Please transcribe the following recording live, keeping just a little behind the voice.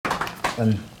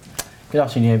Um, Good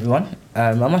afternoon, everyone.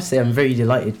 I must say I'm very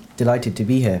delighted to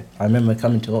be here. I remember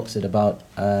coming to Oxford about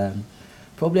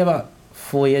probably about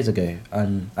 4 years ago.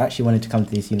 I actually wanted to come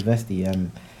to this university.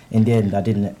 In the end, I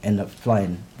didn't end up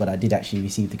applying, but I did actually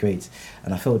receive the grades,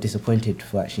 and I felt disappointed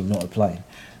for actually not applying.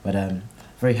 But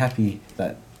very happy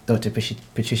that Dr.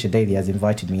 Patricia Daly has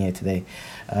invited me here today.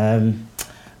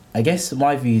 I guess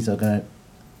my views are going to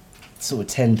sort of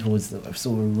tend towards the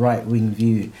sort of right-wing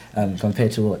view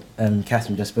compared to what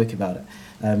Catherine just spoke about.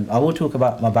 I will talk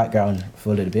about my background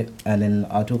for a little bit, and then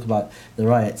I'll talk about the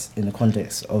riots in the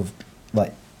context of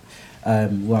like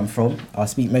where I'm from. I'll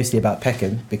speak mostly about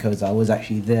Peckham because I was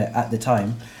actually there at the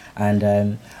time, and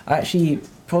I actually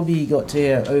probably got to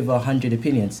hear over 100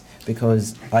 opinions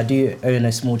because I do own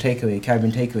a small takeaway,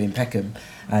 Caribbean takeaway in Peckham,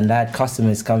 and I had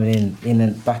customers coming in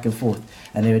and back and forth,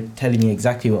 and they were telling me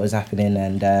exactly what was happening,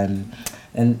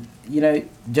 and you know,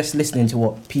 just listening to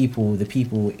what the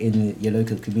people in your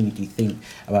local community think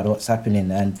about what's happening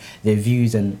and their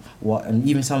views and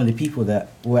even some of the people that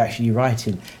were actually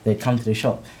rioting, they'd come to the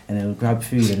shop and they would grab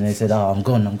food and they said, "Oh, I'm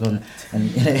gone,"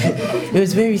 and you know, it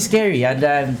was very scary. And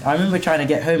I remember trying to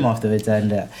get home afterwards,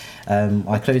 and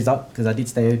I closed up because I did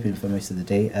stay open for most of the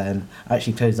day. I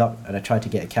actually closed up and I tried to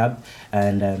get a cab,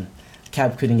 and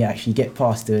cab couldn't actually get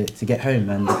past to get home,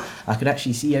 and I could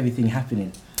actually see everything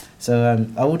happening. So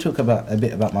I will talk a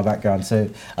bit about my background. So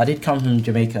I did come from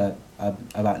Jamaica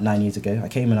about 9 years ago. I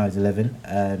came when I was 11,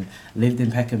 lived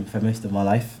in Peckham for most of my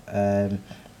life.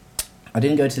 I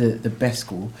didn't go to the best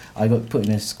school. I got put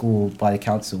in a school by the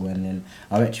council, and then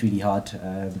I worked really hard.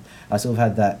 I sort of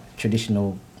had that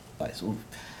traditional like sort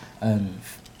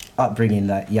of upbringing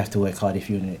that you have to work hard if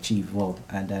you want to achieve well,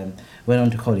 and went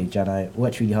on to college, and I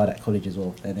worked really hard at college as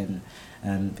well, and then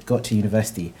got to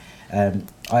university.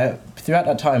 Throughout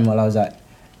that time while I was at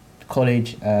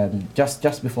college,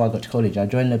 just before I got to college, I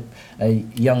joined a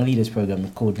young leaders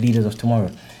program called Leaders of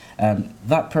Tomorrow.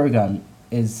 That program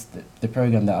is the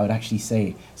program that I would actually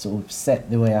say sort of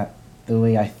set the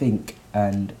way I think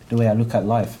and the way I look at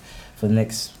life for the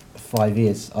next 5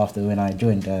 years after when I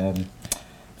joined.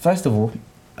 First of all,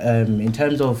 in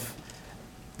terms of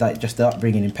like just the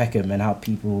upbringing in Peckham and how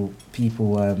people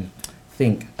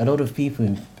think, a lot of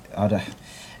people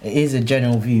it is a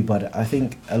general view, but I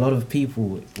think a lot of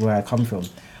people where I come from,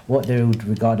 what they would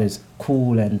regard as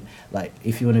cool, and like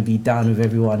if you want to be down with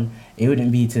everyone, it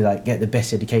wouldn't be to like get the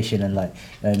best education and like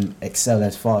excel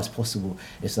as far as possible.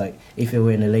 It's like if you're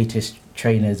wearing the latest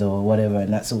trainers or whatever,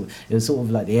 and it was sort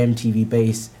of like the MTV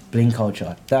based bling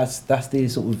culture. That's the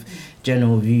sort of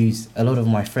general views a lot of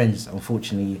my friends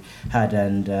unfortunately had,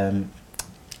 and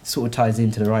sort of ties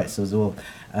into the riots as well.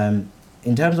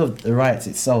 In terms of the riots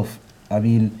itself, I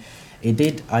mean,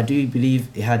 I do believe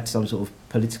it had some sort of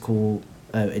political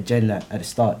agenda at the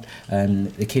start.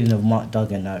 The killing of Mark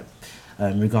Duggan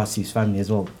in regards to his family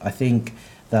as well. I think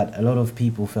that a lot of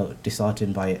people felt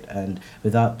disheartened by it, and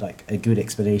without like a good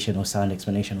explanation or sound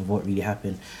explanation of what really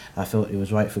happened, I felt it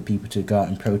was right for people to go out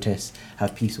and protest,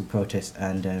 have peaceful protests,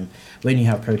 and when you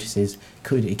have protests,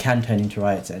 it can turn into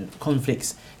riots, and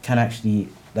conflicts can actually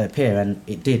appear, and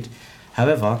it did.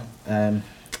 However,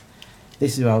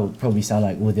 this is where I would probably sound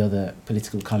like all the other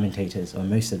political commentators, or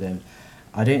most of them.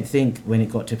 I don't think when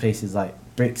it got to places like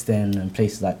Brixton and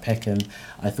places like Peckham,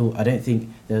 I don't think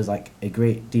there was like a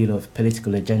great deal of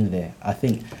political agenda there. I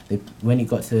think when it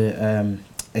got to,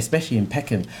 especially in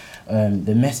Peckham,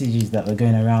 the messages that were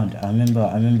going around. I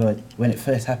remember when it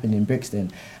first happened in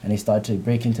Brixton, and they started to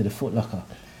break into the Foot Locker.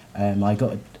 I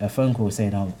got a phone call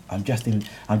saying, "Oh, I'm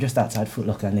just outside Foot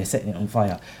Locker and they're setting it on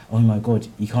fire. Oh my God,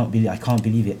 I can't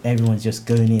believe it. Everyone's just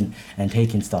going in and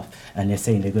taking stuff, and they're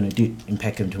saying they're going to do it in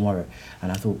Peckham tomorrow."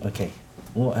 And I thought, okay,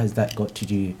 what has that got to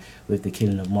do with the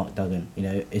killing of Mark Duggan? You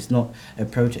know, it's not a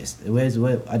protest.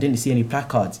 I didn't see any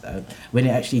placards. When it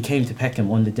actually came to Peckham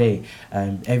on the day,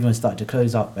 everyone started to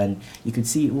close up, and you could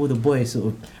see all the boys sort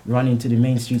of running to the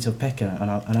main streets of Peckham,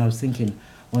 and I was thinking,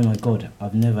 oh my God,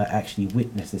 I've never actually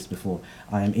witnessed this before.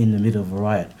 I am in the middle of a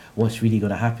riot. What's really going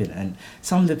to happen? And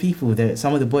some of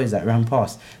the boys that ran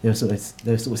past, they were sort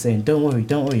of saying, don't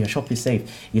worry, your shop is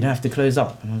safe. You don't have to close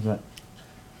up. And I was like,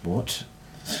 what?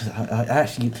 I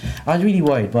was really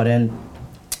worried. But then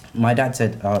my dad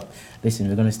said, listen,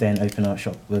 we're going to stay and open our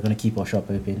shop. We're going to keep our shop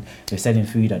open. We're selling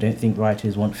food. I don't think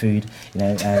rioters want food, you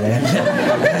know. And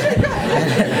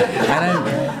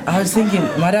I was thinking,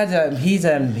 my dad, he's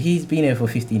been here for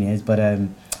 15 years, but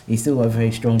he's still got a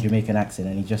very strong Jamaican accent,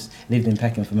 and he just lived in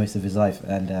Peckham for most of his life.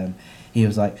 And he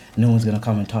was like, no one's going to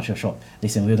come and touch your shop.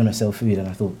 Listen, we're going to sell food. And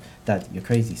I thought, Dad, you're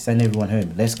crazy. Send everyone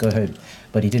home. Let's go home.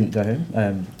 But he didn't go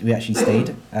home. We actually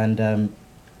stayed. And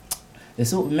the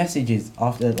sort of messages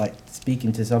after like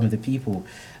speaking to some of the people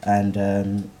and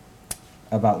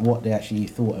about what they actually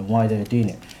thought and why they were doing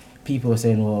it. People were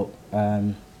saying, well,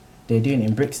 they're doing it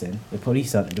in Brixton. The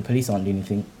police aren't doing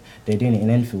anything. They're doing it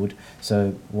in Enfield,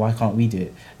 so why can't we do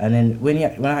it? And then when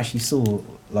I actually saw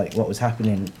like what was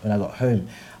happening when I got home,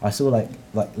 I saw like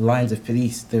lines of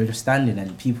police. They were just standing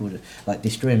and people were, like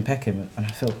destroying Peckham, and I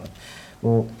felt like,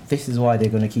 well, this is why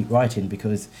they're going to keep writing,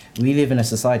 because we live in a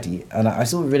society, and I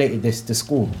sort of related this to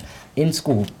school. In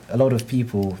school, a lot of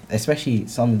people, especially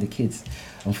some of the kids,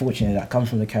 unfortunately, that come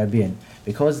from the Caribbean,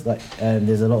 because like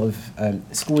there's a lot of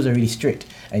schools are really strict,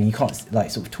 and you can't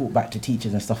like sort of talk back to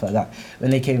teachers and stuff like that.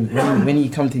 When you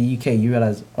come to the UK, you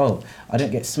realise, oh, I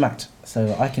don't get smacked,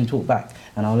 so I can talk back,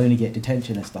 and I'll only get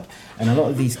detention and stuff. And a lot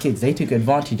of these kids, they took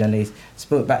advantage and they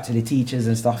spoke back to the teachers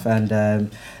and stuff, and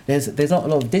there's not a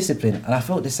lot of discipline. And I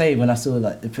felt the same when I saw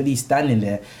like the police standing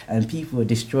there and people were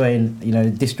destroying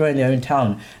their own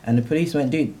town. And the police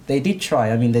they did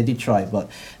try, but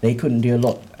they couldn't do a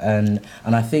lot. And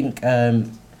I think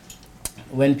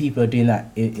when people are doing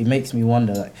that, it makes me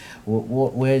wonder, like,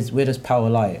 where does power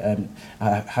lie?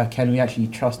 How can we actually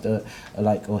trust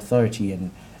like authority,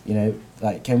 and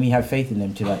like, can we have faith in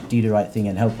them to like do the right thing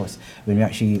and help us when we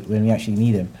actually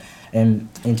need them?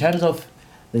 In terms of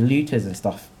the looters and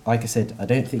stuff, like I said, I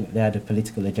don't think they had a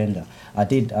political agenda. I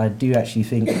do actually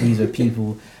think these were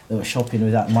people that were shopping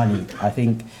without money. I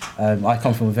think I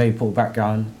come from a very poor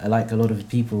background. Like a lot of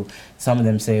people, some of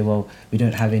them say, well, we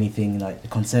don't have anything, like the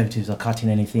Conservatives are cutting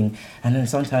anything. And then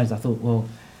sometimes I thought, well,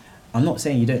 I'm not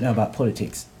saying you don't know about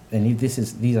politics, and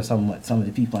these are some of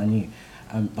the people I knew.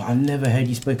 But I've never heard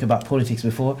you spoke about politics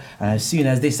before, and as soon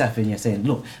as this happened, you're saying,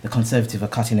 look, the Conservatives are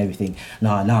cutting everything.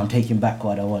 No, I'm taking back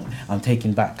what I want. I'm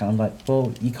taking back. And I'm like,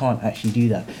 well, you can't actually do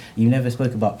that. You never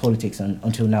spoke about politics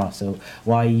until now, so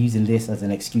why are you using this as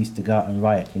an excuse to go out and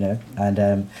riot,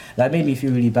 And that made me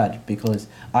feel really bad, because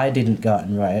I didn't go out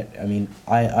and riot. I mean,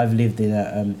 I've lived in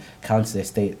a council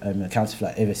estate, a council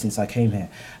flat ever since I came here,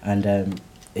 and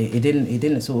it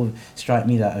didn't sort of strike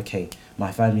me that, okay,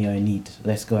 my family are in need,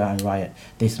 let's go out and riot,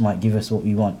 this might give us what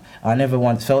we want. I never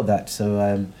once felt that,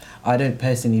 so I don't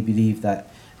personally believe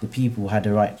that the people had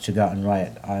the right to go out and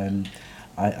riot.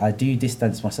 I do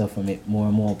distance myself from it more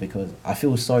and more, because I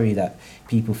feel sorry that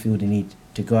people feel the need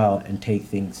to go out and take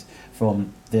things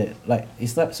from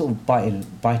it's like sort of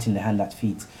biting the hand that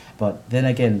feeds. But then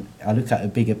again, I look at a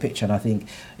bigger picture, and I think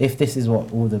if this is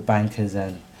what all the bankers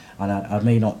and I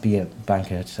may not be a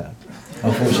banker, so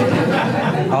unfortunately.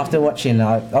 After watching,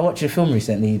 I watched a film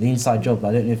recently, The Inside Job.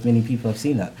 I don't know if many people have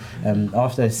seen that.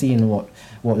 After seeing what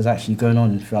was actually going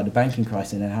on throughout the banking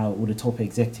crisis, and how all the top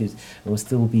executives were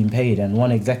still being paid, and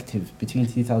one executive between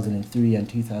 2003 and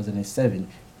 2007,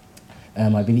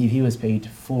 I believe he was paid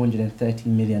 $413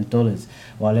 million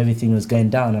while everything was going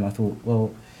down. And I thought,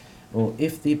 well,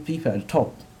 if the people at the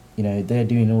top, they're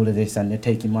doing all of this and they're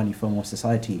taking money from our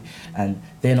society, and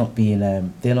they're not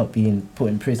being put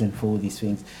in prison for all these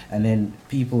things, and then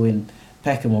people in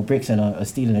Peckham or Brixton are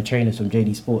stealing the trainers from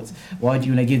JD Sports, why do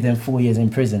you want to give them 4 years in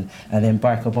prison? And then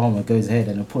Barack Obama goes ahead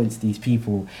and appoints these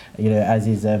people, as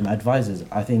his advisors.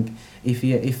 I think if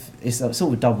it's a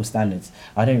sort of double standards,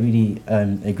 I don't really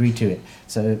agree to it.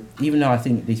 So even though I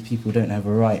think these people don't have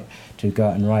a right to go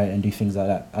out and riot and do things like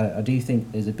that, I do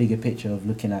think there's a bigger picture of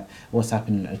looking at what's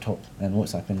happening at the top and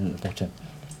what's happening at the bottom.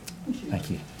 Thank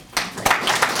you.